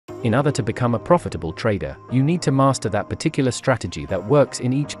In order to become a profitable trader, you need to master that particular strategy that works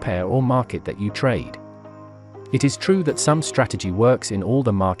in each pair or market that you trade. It is true that some strategy works in all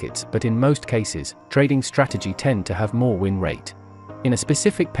the markets, but in most cases, trading strategy tend to have more win rate in a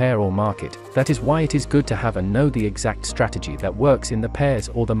specific pair or market. That is why it is good to have and know the exact strategy that works in the pairs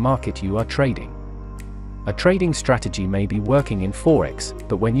or the market you are trading. A trading strategy may be working in Forex,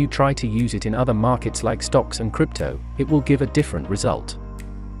 but when you try to use it in other markets like stocks and crypto, it will give a different result.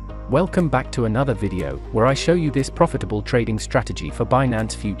 Welcome back to another video, where I show you this profitable trading strategy for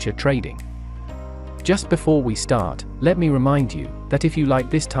Binance future trading. Just before we start, let me remind you that if you like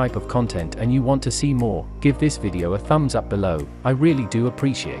this type of content and you want to see more, give this video a thumbs up below, I really do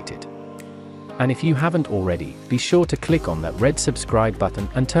appreciate it. And if you haven't already, be sure to click on that red subscribe button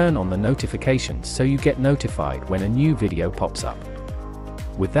and turn on the notifications so you get notified when a new video pops up.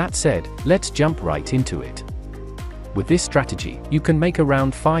 With that said, let's jump right into it. With this strategy, you can make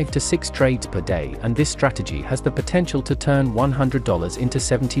around 5 to 6 trades per day, and this strategy has the potential to turn $100 into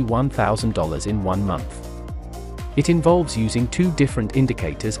 $71,000 in 1 month. It involves using 2 different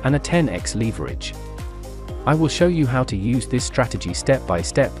indicators and a 10x leverage. I will show you how to use this strategy step by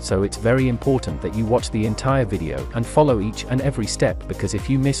step, so it's very important that you watch the entire video and follow each and every step, because if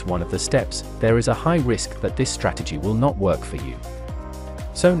you miss one of the steps, there is a high risk that this strategy will not work for you.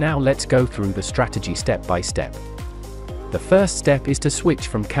 So now let's go through the strategy step by step. The first step is to switch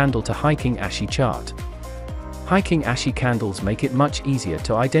from candle to hiking Ashi chart. Hiking Ashi candles make it much easier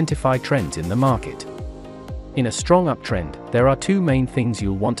to identify trends in the market. In a strong uptrend, there are 2 main things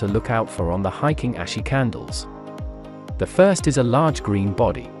you'll want to look out for on the hiking Ashi candles. The first is a large green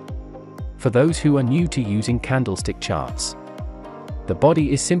body. For those who are new to using candlestick charts, the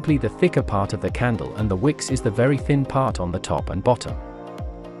body is simply the thicker part of the candle and the wicks is the very thin part on the top and bottom.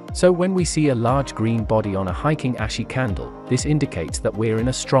 So when we see a large green body on a hiking Ashi candle, this indicates that we're in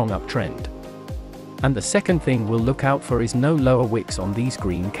a strong uptrend. And the second thing we'll look out for is no lower wicks on these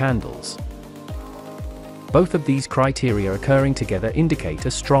green candles. Both of these criteria occurring together indicate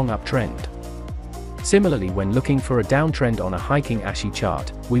a strong uptrend. Similarly, when looking for a downtrend on a hiking Ashi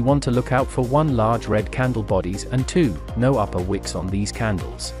chart, we want to look out for 1 large red candle bodies and 2, no upper wicks on these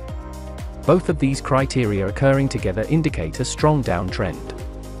candles. Both of these criteria occurring together indicate a strong downtrend.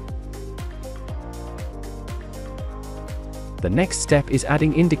 The next step is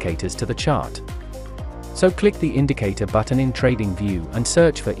adding indicators to the chart. So click the indicator button in Trading View and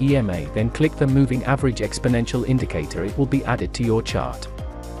search for EMA, then click the Moving Average Exponential indicator. It will be added to your chart.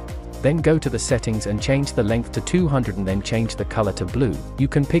 Then go to the settings and change the length to 200 and then change the color to blue. You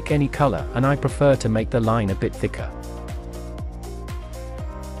can pick any color, and I prefer to make the line a bit thicker.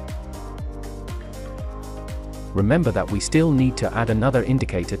 Remember that we still need to add another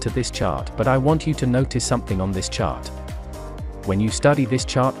indicator to this chart, but I want you to notice something on this chart. When you study this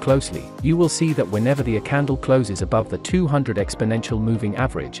chart closely, you will see that whenever the candle closes above the 200 exponential moving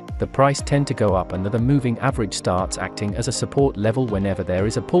average, the price tend to go up and the moving average starts acting as a support level whenever there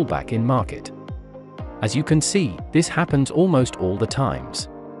is a pullback in market. As you can see, this happens almost all the times.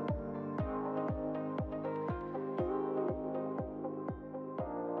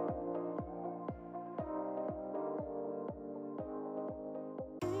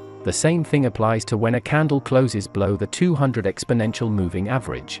 The same thing applies to when a candle closes below the 200 exponential moving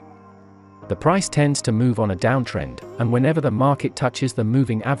average. The price tends to move on a downtrend, and whenever the market touches the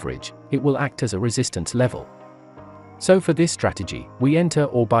moving average, it will act as a resistance level. So for this strategy, we enter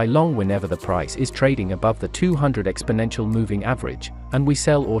or buy long whenever the price is trading above the 200 exponential moving average, and we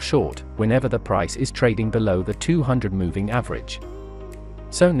sell or short whenever the price is trading below the 200 moving average.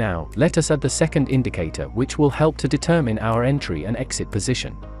 So now, let us add the second indicator, which will help to determine our entry and exit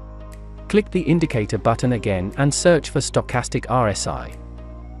position. Click the indicator button again and search for stochastic RSI.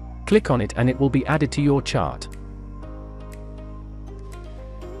 Click on it and it will be added to your chart.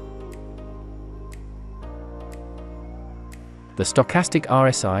 The stochastic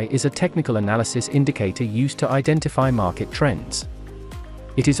RSI is a technical analysis indicator used to identify market trends.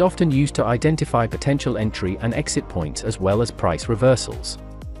 It is often used to identify potential entry and exit points as well as price reversals.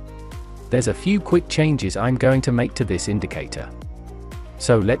 There's a few quick changes I'm going to make to this indicator.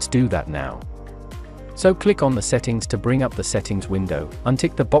 So let's do that now. So click on the settings to bring up the settings window,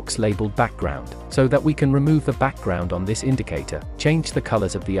 untick the box labeled background, so that we can remove the background on this indicator, change the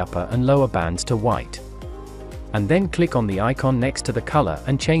colors of the upper and lower bands to white. And then click on the icon next to the color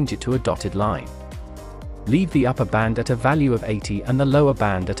and change it to a dotted line. Leave the upper band at a value of 80 and the lower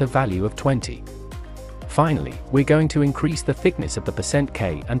band at a value of 20. Finally, we're going to increase the thickness of the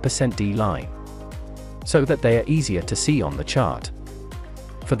 %K and %D line, so that they are easier to see on the chart.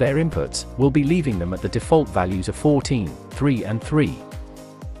 For their inputs, we'll be leaving them at the default values of 14, 3 and 3.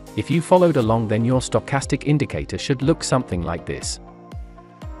 If you followed along, then your stochastic indicator should look something like this.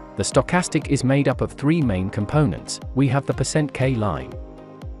 The stochastic is made up of three main components. We have the %K line,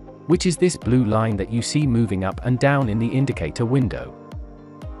 which is this blue line that you see moving up and down in the indicator window.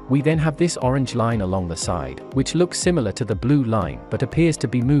 We then have this orange line along the side, which looks similar to the blue line but appears to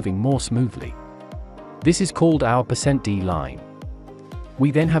be moving more smoothly. This is called our %D line.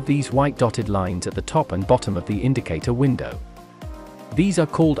 We then have these white dotted lines at the top and bottom of the indicator window. These are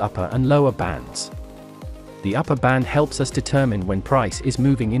called upper and lower bands. The upper band helps us determine when price is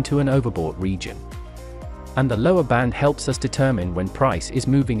moving into an overbought region. And the lower band helps us determine when price is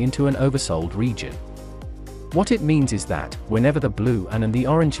moving into an oversold region. What it means is that, whenever the blue and the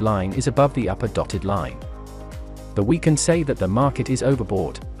orange line is above the upper dotted line, but we can say that the market is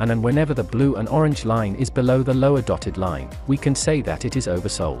overbought, and whenever the blue and orange line is below the lower dotted line, we can say that it is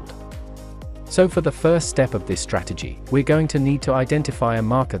oversold. So for the first step of this strategy, we're going to need to identify a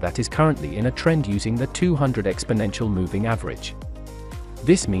marker that is currently in a trend using the 200 exponential moving average.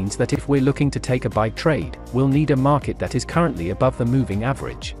 This means that if we're looking to take a buy trade, we'll need a market that is currently above the moving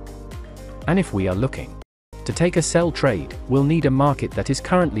average. And if we are looking to take a sell trade, we'll need a market that is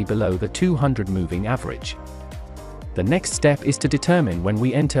currently below the 200 moving average. The next step is to determine when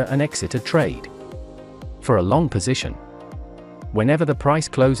we enter and exit a trade. For a long position, whenever the price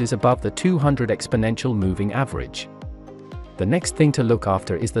closes above the 200 exponential moving average, the next thing to look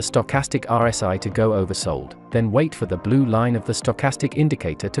after is the stochastic RSI to go oversold, then wait for the blue line of the stochastic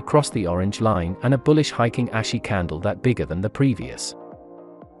indicator to cross the orange line and a bullish hiking ashy candle that bigger than the previous.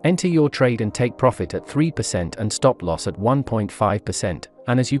 Enter your trade and take profit at 3% and stop loss at 1.5%,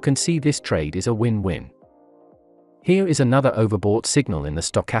 and as you can see, this trade is a win-win. Here is another overbought signal in the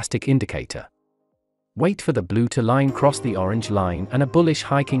stochastic indicator. Wait for the blue line cross the orange line and a bullish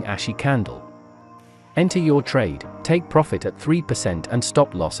hiking ashy candle. Enter your trade, take profit at 3% and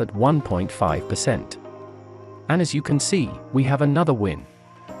stop loss at 1.5%. And as you can see, we have another win.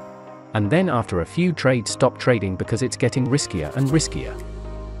 And then after a few trades, stop trading because it's getting riskier and riskier.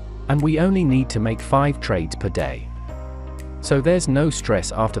 And we only need to make 5 trades per day. So there's no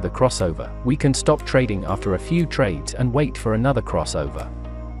stress after the crossover. We can stop trading after a few trades and wait for another crossover.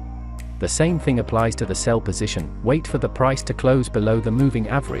 The same thing applies to the sell position. Wait for the price to close below the moving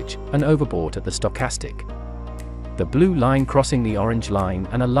average, and overbought at the stochastic. The blue line crossing the orange line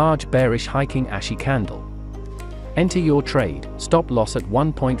and a large bearish hiking ashy candle. Enter your trade, stop loss at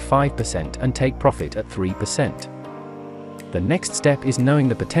 1.5% and take profit at 3%. The next step is knowing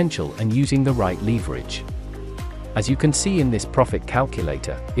the potential and using the right leverage. As you can see in this profit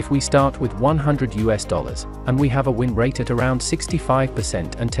calculator, if we start with $100 and we have a win rate at around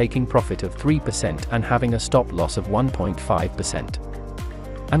 65% and taking profit of 3% and having a stop loss of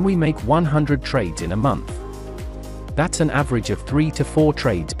 1.5%, and we make 100 trades in a month, that's an average of 3 to 4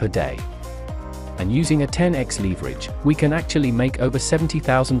 trades per day. And using a 10x leverage, we can actually make over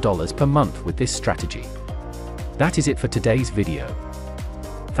 $70,000 per month with this strategy. That is it for today's video.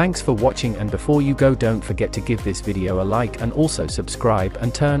 Thanks for watching, and before you go, don't forget to give this video a like and also subscribe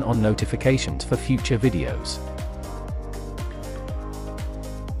and turn on notifications for future videos.